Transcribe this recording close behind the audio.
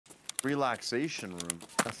Relaxation room.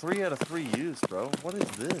 A 3 out of 3 use, bro. What is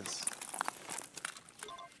this?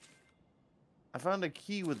 I found a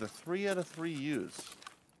key with a 3 out of 3 use.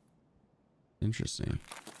 Interesting.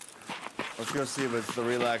 Let's go see if it's the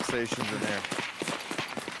relaxations in here.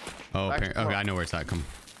 Oh, okay. I know where it's at. Come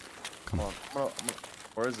on.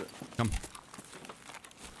 Where is it? Come.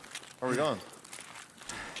 Where are we going?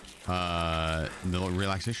 The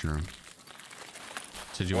relaxation room.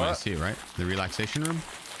 So you want to see it, right? The relaxation room?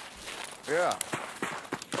 Yeah.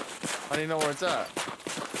 How do you know where it's at?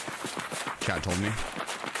 Chat told me.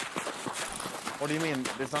 What do you mean?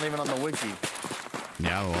 It's not even on the wiki.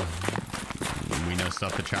 Yeah, well, we know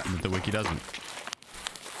stuff that the wiki doesn't.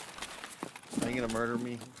 Are you gonna murder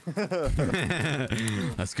me?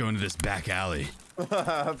 Let's go into this back alley.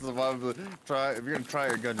 That's the vibe. If you're gonna try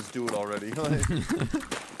your gun, just do it already.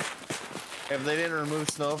 If they didn't remove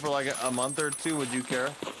snow for like a month or two, would you care?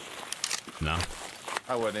 No.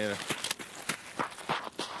 I wouldn't either.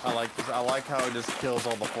 I like how it just kills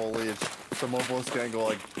all the foliage, so mofos can't go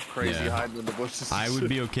like crazy hiding in the bushes. I would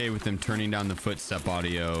be okay with them turning down the footstep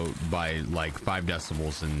audio by like 5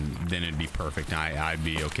 decibels, and then it'd be perfect. I'd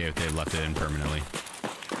be okay if they left it in permanently,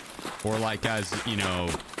 or like as you know,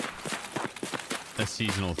 a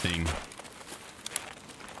seasonal thing.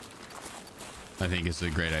 I think it's a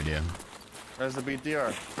great idea. There's the BTR.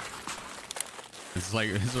 It's like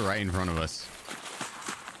it's right in front of us.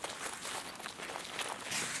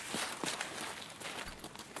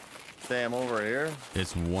 Damn, over here.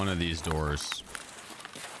 It's one of these doors.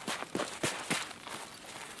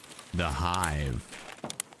 The hive.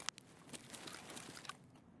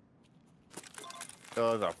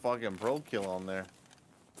 Oh, there's a fucking pro kill on there.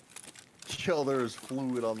 Yo, there's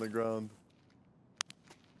fluid on the ground.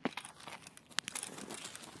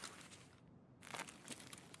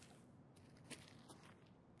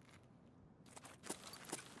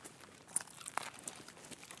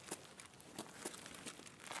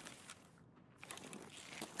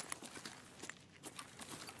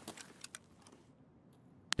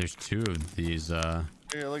 There's 2 of these. Here,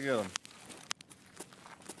 look at them.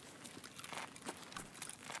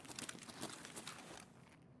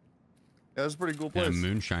 Yeah, that's a pretty cool place. And a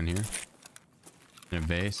moonshine here. And a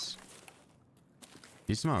vase.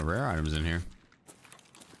 Decent amount of rare items in here.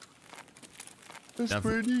 That's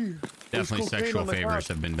pretty. Definitely sexual favors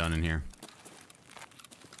have been done in here.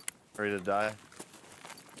 Ready to die?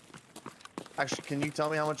 Actually, can you tell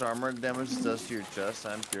me how much armor damage this does to your chest?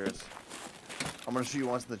 I'm curious. I'm gonna shoot you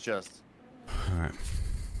once in the chest. Alright.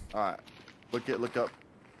 Alright. Look up.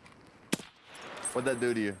 What'd that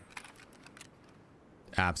do to you?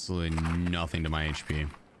 Absolutely nothing to my HP.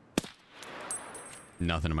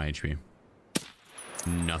 Nothing to my HP.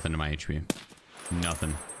 Nothing to my HP.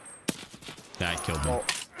 Nothing. That killed me. Oh,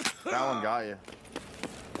 that one got you.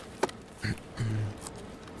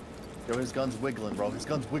 Yo, his gun's wiggling, bro. His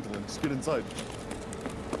gun's wiggling. Just get inside.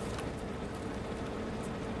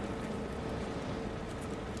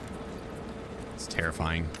 It's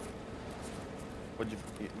terrifying.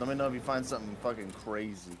 Let me know if you find something fucking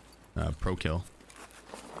crazy. Pro kill.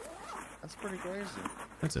 That's pretty crazy.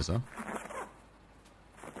 That's it, so.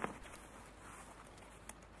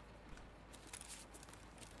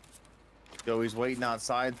 Yo, he's waiting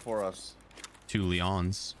outside for us. 2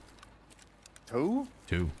 Leons. 2?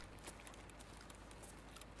 2.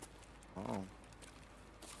 Oh.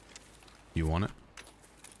 You want it?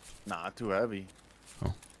 Nah, too heavy.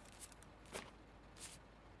 Oh.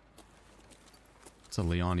 What's a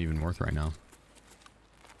Leon even worth right now?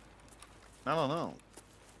 I don't know.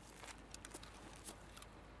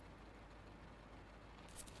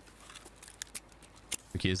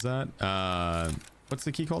 The key is that? What's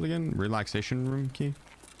the key called again? Relaxation room key?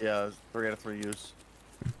 Yeah, it's 3 out of 3 use.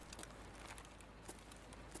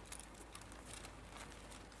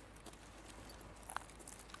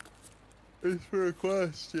 It's for a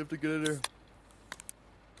quest. You have to get in there.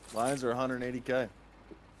 Lines are 180k.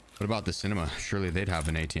 What about the cinema? Surely they'd have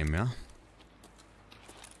an ATM, yeah?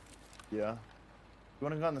 Yeah. You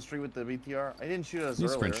want to go on the street with the BTR? I didn't shoot us You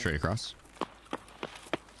earlier. sprint straight across.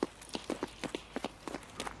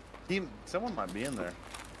 Someone might be in there.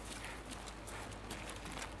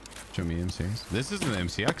 Show me M6. This isn't the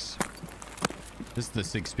MCX. This is the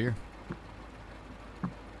 6 spear.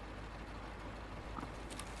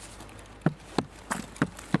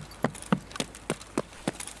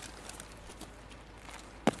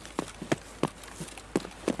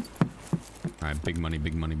 Alright, big money,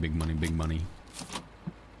 big money, big money, big money.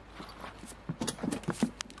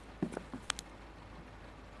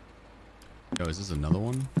 Yo, is this another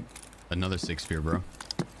one? Another 6 spear, bro.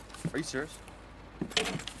 Are you serious?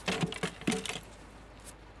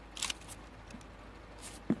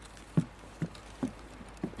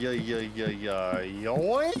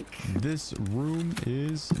 Yoink! This room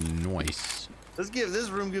is nice. This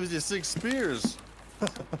room gives you 6 spears.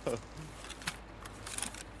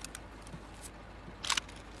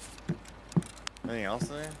 Anything else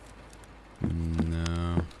there?